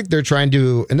 I think they're trying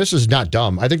to, and this is not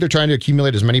dumb, I think they're trying to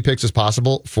accumulate as many picks as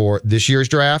possible for this year's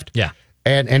draft. Yeah.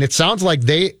 And it sounds like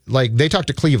they talked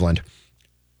to Cleveland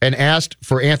and asked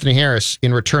for Anthony Harris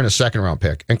in return a second round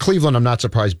pick. And Cleveland, I'm not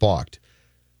surprised, balked.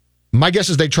 My guess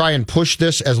is they try and push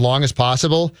this as long as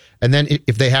possible. And then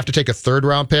if they have to take a third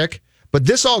round pick, but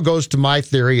this all goes to my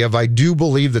theory of I do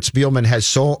believe that Spielman has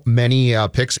so many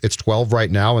picks, it's 12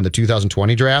 right now in the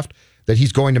 2020 draft, that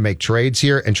he's going to make trades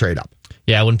here and trade up.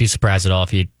 Yeah, I wouldn't be surprised at all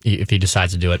if he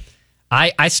decides to do it.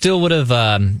 I still would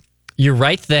have. You're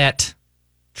right that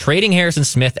trading Harrison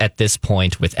Smith at this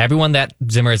point, with everyone that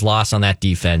Zimmer has lost on that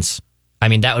defense, I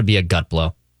mean, that would be a gut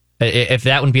blow. If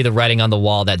that would be the writing on the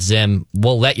wall that Zim,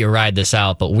 we'll let you ride this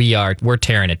out, but we're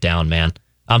tearing it down, man.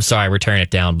 I'm sorry, we're tearing it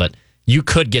down, but you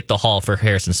could get the haul for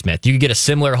Harrison Smith. You could get a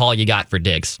similar haul you got for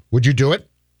Diggs. Would you do it?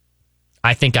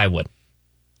 I think I would.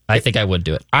 I think I would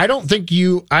do it. I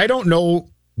don't know,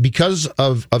 because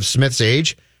of Smith's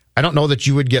age, I don't know that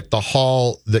you would get the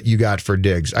haul that you got for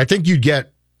Diggs. I think you'd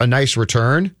get a nice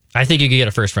return. I think you could get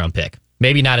a first round pick.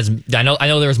 Maybe not as, I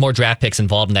know there was more draft picks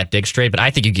involved in that Diggs trade, but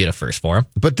I think you get a first for him.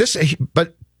 But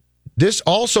this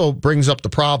also brings up the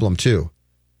problem too.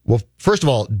 Well, first of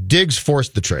all, Diggs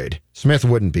forced the trade. Smith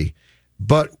wouldn't be.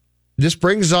 But this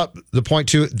brings up the point,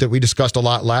 too, that we discussed a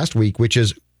lot last week, which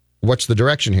is what's the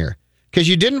direction here? Because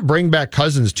you didn't bring back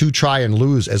Cousins to try and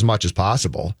lose as much as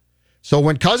possible. So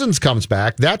when Cousins comes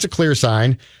back, that's a clear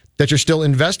sign that you're still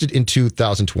invested in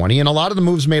 2020. And a lot of the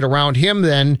moves made around him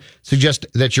then suggest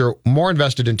that you're more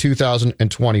invested in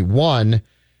 2021.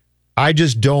 I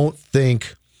just don't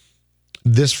think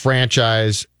this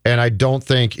franchise, and I don't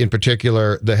think in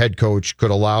particular the head coach,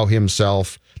 could allow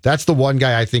himself. That's the one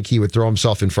guy I think he would throw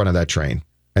himself in front of that train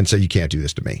and say, you can't do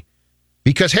this to me.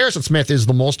 Because Harrison Smith is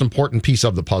the most important piece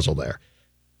of the puzzle there.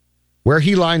 Where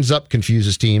he lines up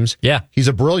confuses teams. Yeah. He's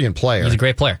a brilliant player. He's a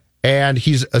great player. And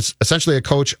he's essentially a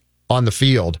coach on the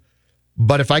field.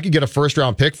 But if I could get a first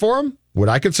round pick for him, would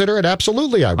I consider it?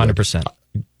 Absolutely, I would. 100%.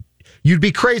 You'd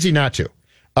be crazy not to.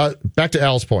 Back to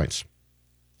Al's points.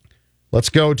 Let's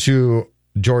go to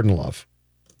Jordan Love.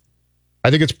 I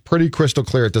think it's pretty crystal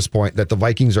clear at this point that the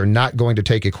Vikings are not going to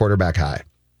take a quarterback high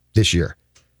this year.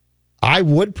 I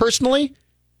would personally,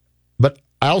 but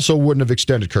I also wouldn't have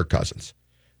extended Kirk Cousins.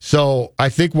 So I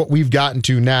think what we've gotten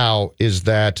to now is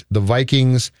that the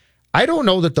Vikings, I don't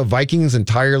know that the Vikings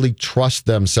entirely trust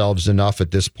themselves enough at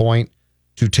this point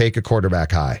to take a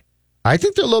quarterback high. I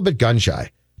think they're a little bit gun shy.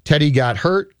 Teddy got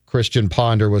hurt. Christian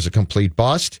Ponder was a complete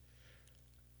bust.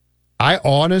 I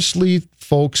honestly,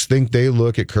 folks, think they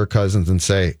look at Kirk Cousins and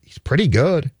say, he's pretty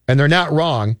good. And they're not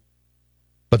wrong.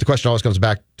 But the question always comes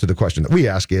back to the question that we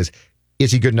ask is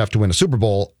he good enough to win a Super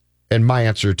Bowl? And my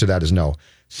answer to that is no.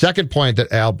 Second point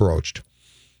that Al broached,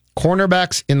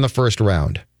 cornerbacks in the first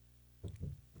round.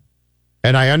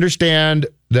 And I understand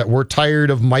that we're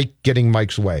tired of Mike getting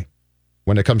Mike's way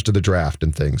when it comes to the draft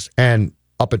and things. And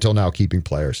up until now, keeping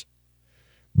players.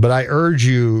 But I urge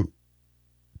you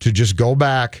to just go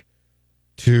back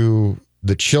to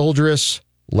the Childress,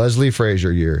 Leslie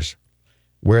Frazier years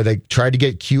where they tried to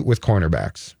get cute with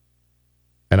cornerbacks.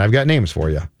 And I've got names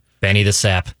for you. Benny the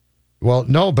Sap. Well,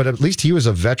 no, but at least he was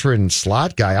a veteran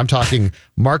slot guy. I'm talking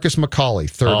Marcus McCauley,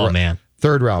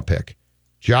 third round pick.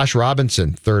 Josh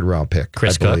Robinson, third round pick.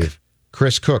 Chris I believe.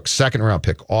 Chris Cook, second round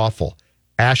pick. Awful.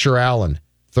 Asher Allen,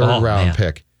 third round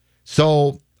pick.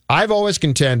 So I've always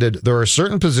contended there are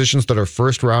certain positions that are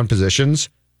first round positions.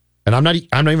 And I'm not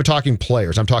even talking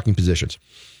players. I'm talking positions.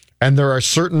 And there are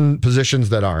certain positions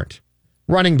that aren't.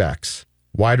 Running backs,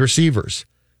 wide receivers.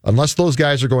 Unless those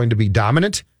guys are going to be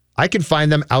dominant, I can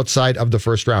find them outside of the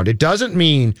first round. It doesn't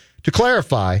mean, to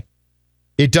clarify,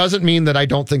 it doesn't mean that I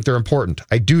don't think they're important.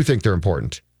 I do think they're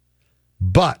important.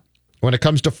 But when it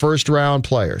comes to first round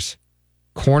players,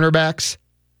 cornerbacks,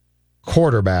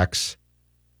 quarterbacks,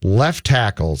 left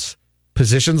tackles,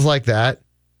 positions like that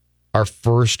are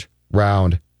first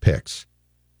round picks.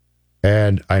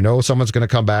 And I know someone's going to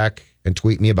come back and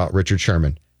tweet me about Richard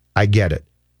Sherman. I get it.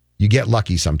 You get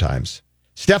lucky sometimes.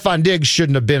 Stephon Diggs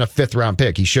shouldn't have been a fifth round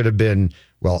pick. He should have been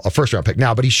a first-round pick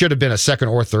now, but he should have been a second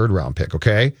or third-round pick,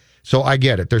 okay? So I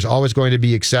get it. There's always going to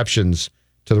be exceptions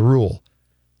to the rule.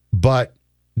 But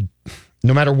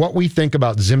no matter what we think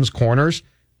about Zim's corners,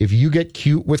 if you get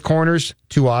cute with corners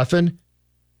too often,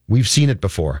 we've seen it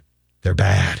before. They're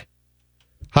bad.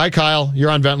 Hi, Kyle.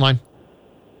 You're on Vent Line.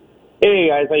 Hey,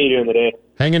 guys. How you doing today?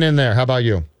 Hanging in there. How about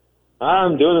you?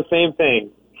 I'm doing the same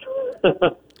thing.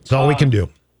 That's all we can do.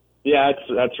 Yeah,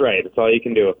 that's right. That's all you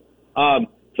can do.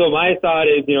 So my thought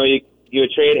is, you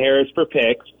would trade Harris for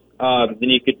picks. Then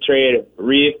you could trade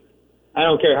Reef. I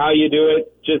don't care how you do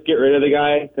it. Just get rid of the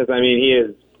guy because,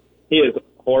 he is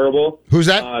horrible. Who's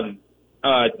that?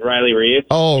 Riley Reef.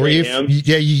 Oh, Reef.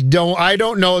 Yeah, I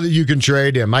don't know that you can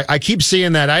trade him. I keep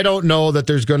seeing that. I don't know that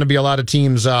there's going to be a lot of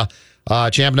teams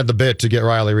champing at the bit to get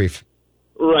Riley Reef.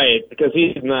 Right, because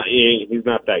he's not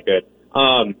that good.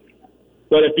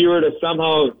 But if you were to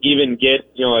somehow even get,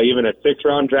 even a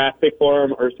 6th-round draft pick for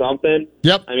him or something,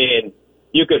 yep.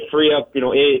 You could free up,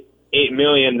 $8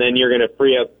 million, then you're going to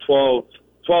free up $12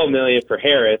 million for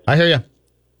Harris. I hear you.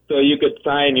 So you could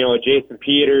sign, Jason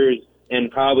Peters and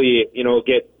probably,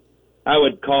 I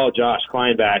would call Josh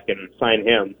Klein back and sign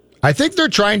him. I think they're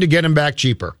trying to get him back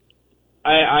cheaper.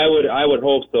 I would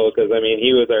hope so because,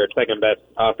 he was our second best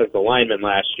offensive lineman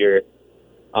last year.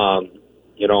 Then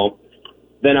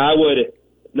I would,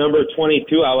 number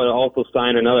 22, I would also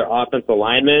sign another offensive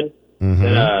lineman. Mm-hmm.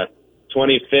 Then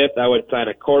 25th, I would draft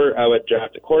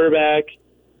a quarterback.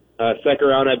 Second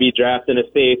round, I'd be drafting a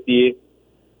safety.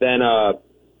 Then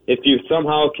if you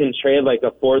somehow can trade like a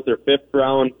 4th or 5th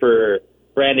round for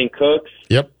Brandon Cooks,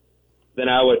 yep, then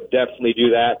I would definitely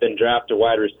do that. Then draft a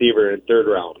wide receiver in 3rd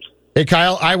round. Hey,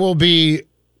 Kyle, I will be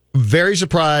very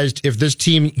surprised if this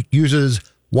team uses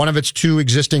one of its 2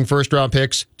 existing first-round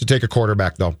picks to take a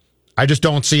quarterback, though. I just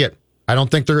don't see it. I don't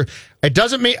think it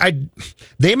doesn't mean,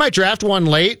 they might draft one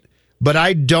late, but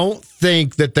I don't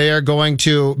think that they are going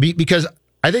to be, because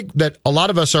I think that a lot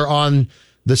of us are on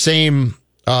the same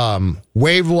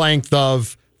wavelength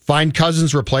of find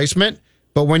Cousins' replacement.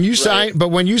 But when you sign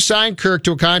Kirk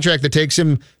to a contract that takes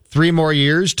him 3 more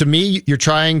years, to me, you're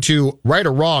trying to, right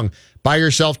or wrong, buy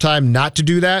yourself time not to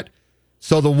do that.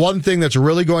 So the one thing that's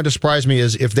really going to surprise me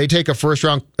is if they take a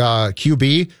first-round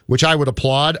QB, which I would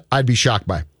applaud, I'd be shocked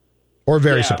by, or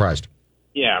very surprised.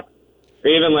 Yeah, or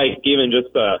even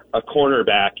just a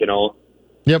cornerback.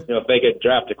 Yep. If they could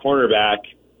draft a cornerback,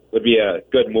 would be a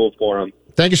good move for them.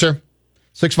 Thank you, sir.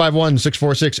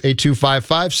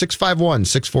 651-646-8255.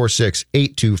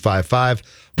 651-646-8255.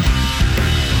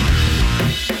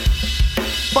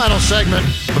 Final segment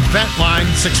of Vent Line,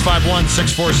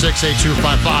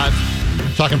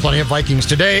 651-646-8255. Talking plenty of Vikings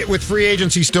today with free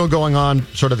agency still going on,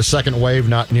 sort of the second wave,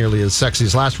 not nearly as sexy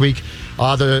as last week.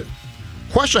 The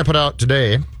question I put out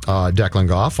today, Declan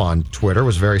Goff on Twitter,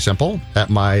 was very simple. At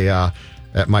my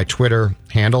Twitter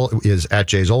handle is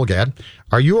 @JZolgad.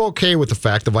 Are you okay with the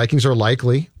fact the Vikings are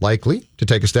likely to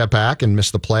take a step back and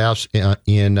miss the playoffs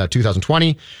in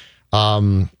 2020?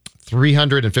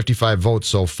 355 votes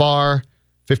so far.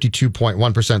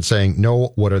 52.1% saying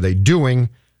no. What are they doing?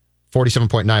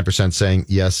 47.9% saying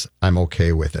yes, I'm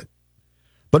okay with it.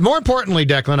 But more importantly,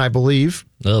 Declan, I believe,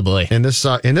 oh boy, in this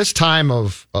time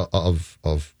of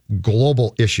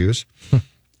global issues,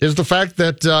 is the fact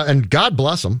that, and God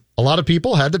bless them, a lot of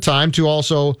people had the time to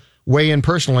also weigh in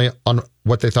personally on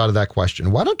what they thought of that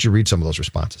question. Why don't you read some of those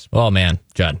responses? Oh man,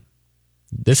 Judd,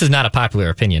 this is not a popular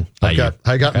opinion. I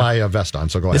got my vest on,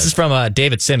 so go ahead. This is from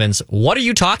David Simmons. What are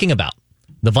you talking about?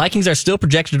 The Vikings are still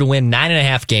projected to win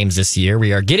 9.5 games this year.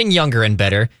 We are getting younger and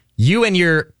better. You and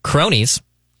your cronies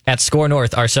at Score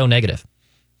North are so negative.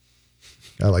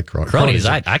 I like cronies. Cronies,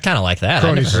 I kind of like that.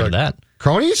 Cronies, I never heard of that.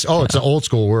 Cronies? Oh, it's an old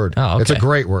school word. Oh, okay. It's a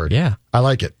great word. Yeah. I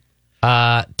like it.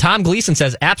 Tom Gleason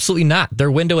says, absolutely not.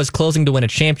 Their window is closing to win a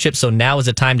championship, so now is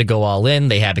the time to go all in.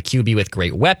 They have a QB with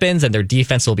great weapons, and their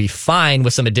defense will be fine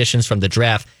with some additions from the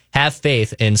draft. Have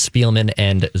faith in Spielman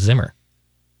and Zimmer.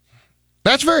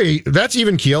 That's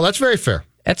even keel. That's very fair.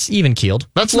 That's even keeled.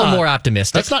 That's a little more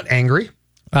optimistic. That's not angry.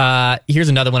 Here's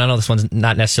another one. I know this one's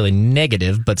not necessarily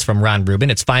negative, but it's from Ron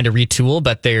Rubin. It's fine to retool,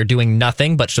 but they're doing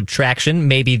nothing but subtraction.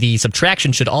 Maybe the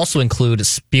subtraction should also include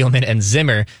Spielman and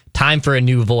Zimmer. Time for a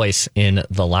new voice in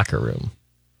the locker room.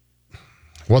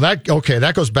 Well,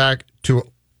 that goes back to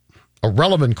a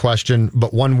relevant question,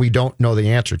 but one we don't know the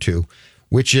answer to,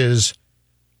 which is,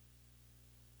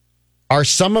 are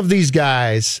some of these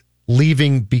guys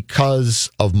leaving because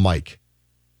of Mike?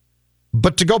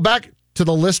 But to go back to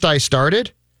the list I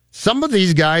started, some of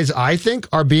these guys, I think,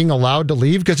 are being allowed to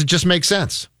leave because it just makes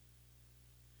sense.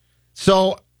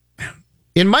 So,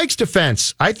 in Mike's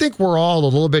defense, I think we're all a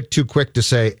little bit too quick to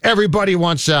say, everybody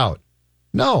wants out.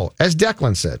 No, as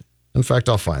Declan said. In fact,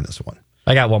 I'll find this one.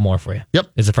 I got one more for you.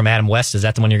 Yep. Is it from Adam West? Is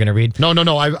that the one you're going to read?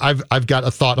 No. I've got a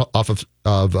thought off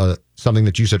of something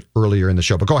that you said earlier in the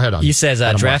show. But go ahead on. He says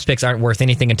draft picks aren't worth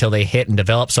anything until they hit and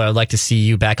develop. So I'd like to see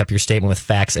you back up your statement with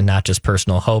facts and not just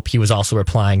personal hope. He was also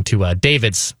replying to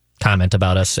David's comment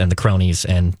about us and the cronies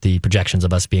and the projections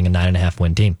of us being a 9.5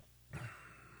 win team.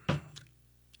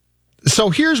 So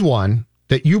here's one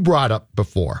that you brought up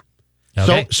before.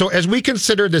 Okay. So as we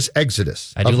consider this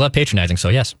exodus, I do love patronizing. So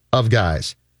yes, of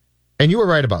guys. And you were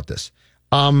right about this.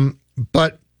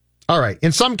 But, all right,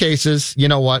 in some cases, you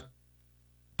know what?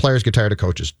 Players get tired of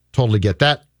coaches. Totally get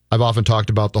that. I've often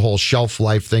talked about the whole shelf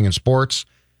life thing in sports.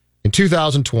 In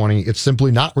 2020, it's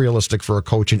simply not realistic for a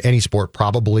coach in any sport,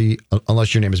 probably,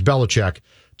 unless your name is Belichick,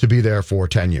 to be there for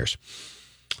 10 years.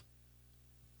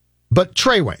 But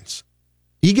Trey Waynes,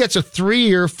 he gets a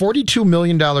 3-year, $42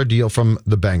 million deal from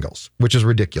the Bengals, which is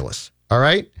ridiculous. All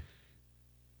right?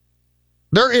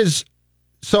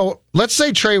 So let's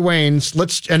say Trey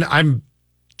Waynes, and I'm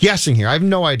guessing here, I have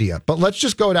no idea, but let's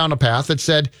just go down a path that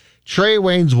said Trey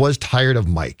Waynes was tired of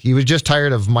Mike. He was just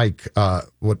tired of Mike,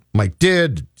 what Mike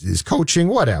did, his coaching,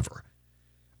 whatever.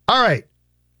 All right.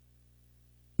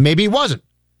 Maybe he wasn't.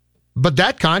 But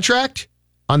that contract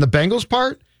on the Bengals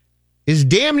part is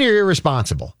damn near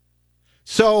irresponsible.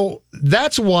 So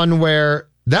that's one where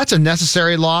that's a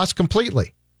necessary loss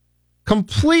completely.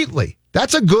 Completely.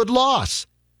 That's a good loss.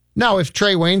 Now, if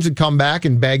Trey Waynes had come back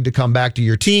and begged to come back to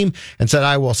your team and said,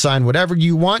 I will sign whatever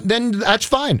you want, then that's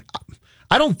fine.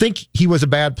 I don't think he was a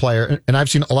bad player. And I've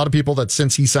seen a lot of people that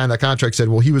since he signed that contract said,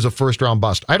 well, he was a first-round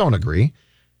bust. I don't agree.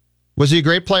 Was he a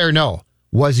great player? No.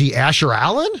 Was he Asher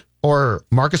Allen or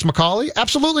Marcus McCauley?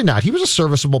 Absolutely not. He was a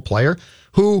serviceable player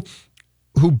who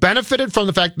benefited from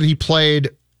the fact that he played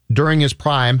during his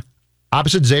prime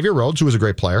opposite Xavier Rhodes, who was a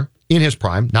great player in his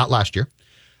prime, not last year.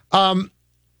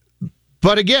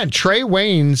 But again, Trey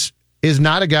Waynes is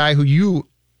not a guy who you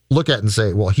look at and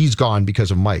say, well, he's gone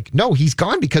because of Mike. No, he's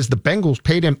gone because the Bengals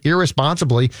paid him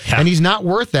irresponsibly, and he's not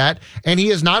worth that, and he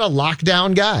is not a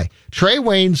lockdown guy. Trey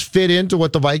Waynes fit into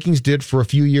what the Vikings did for a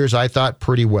few years, I thought,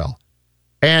 pretty well.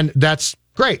 And that's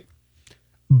great.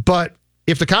 But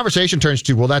if the conversation turns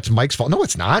to, well, that's Mike's fault. No,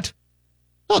 it's not.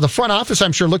 No, the front office,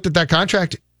 I'm sure, looked at that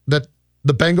contract that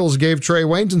the Bengals gave Trey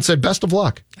Waynes and said, best of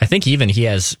luck. I think even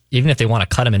if they want to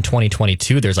cut him in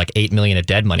 2022, there's like $8 million of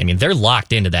dead money. I mean, they're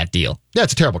locked into that deal. Yeah,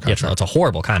 it's a terrible contract. Yeah, it's a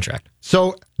horrible contract.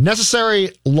 So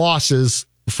necessary losses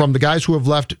from the guys who have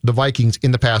left the Vikings in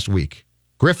the past week.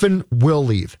 Griffin will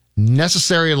leave.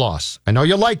 Necessary loss. I know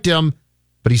you liked him,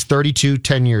 but he's 32,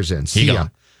 10 years in. See ya.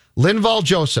 Linval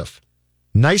Joseph.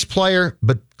 Nice player,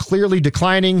 but clearly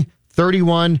declining.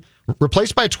 31.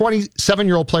 Replaced by a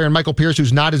 27-year-old player in Michael Pierce,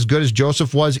 who's not as good as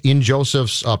Joseph was in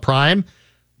Joseph's prime,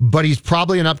 but he's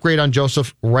probably an upgrade on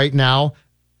Joseph right now,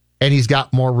 and he's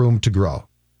got more room to grow.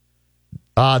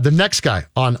 The next guy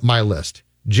on my list,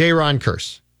 Jaron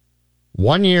Kearse.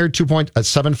 1 year,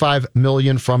 $2.75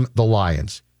 million from the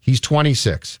Lions. He's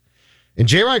 26. In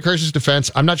Jaron Kearse's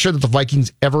defense, I'm not sure that the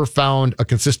Vikings ever found a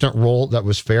consistent role that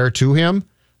was fair to him,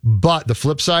 but the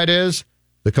flip side is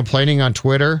the complaining on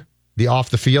Twitter, the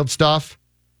off-the-field stuff,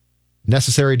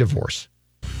 necessary divorce.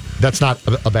 That's not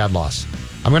a bad loss.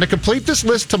 I'm going to complete this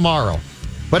list tomorrow.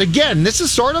 But again, this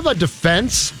is sort of a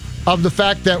defense of the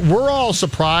fact that we're all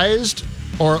surprised,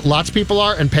 or lots of people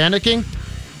are, and panicking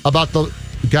about the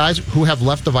guys who have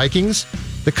left the Vikings.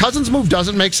 The Cousins move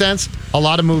doesn't make sense. A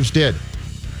lot of moves did.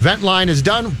 Vent Line is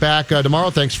done. Back tomorrow.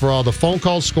 Thanks for all the phone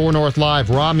calls. Score North Live.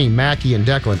 Rami, Mackey, and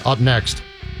Declan up next.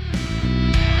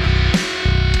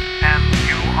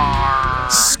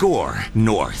 Score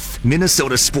North.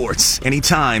 Minnesota sports.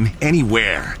 Anytime,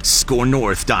 anywhere.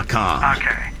 ScoreNorth.com.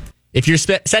 Okay. If you're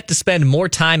set to spend more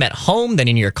time at home than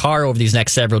in your car over these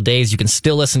next several days, you can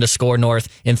still listen to Score North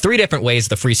in 3 different ways.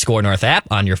 The free Score North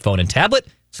app on your phone and tablet,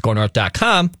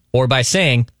 ScoreNorth.com, or by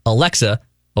saying, Alexa,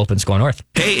 open Score North.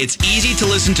 Hey, it's easy to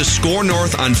listen to Score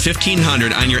North on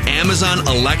 1500 on your Amazon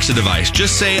Alexa device.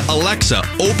 Just say, Alexa,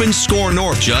 open Score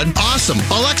North, Judd. Awesome.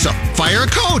 Alexa, fire a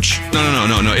coach.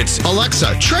 No. It's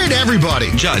Alexa, trade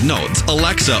everybody. Judd, no. It's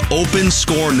Alexa, open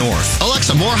Score North.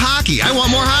 Alexa, more hockey. I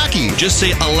want more hockey. Just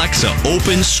say, Alexa,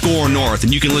 open Score North,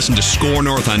 and you can listen to Score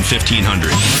North on 1500.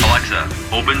 Alexa,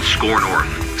 open Score North.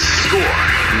 Score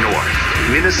North.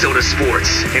 Minnesota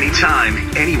sports. Anytime,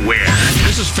 anywhere.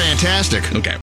 This is fantastic. Okay.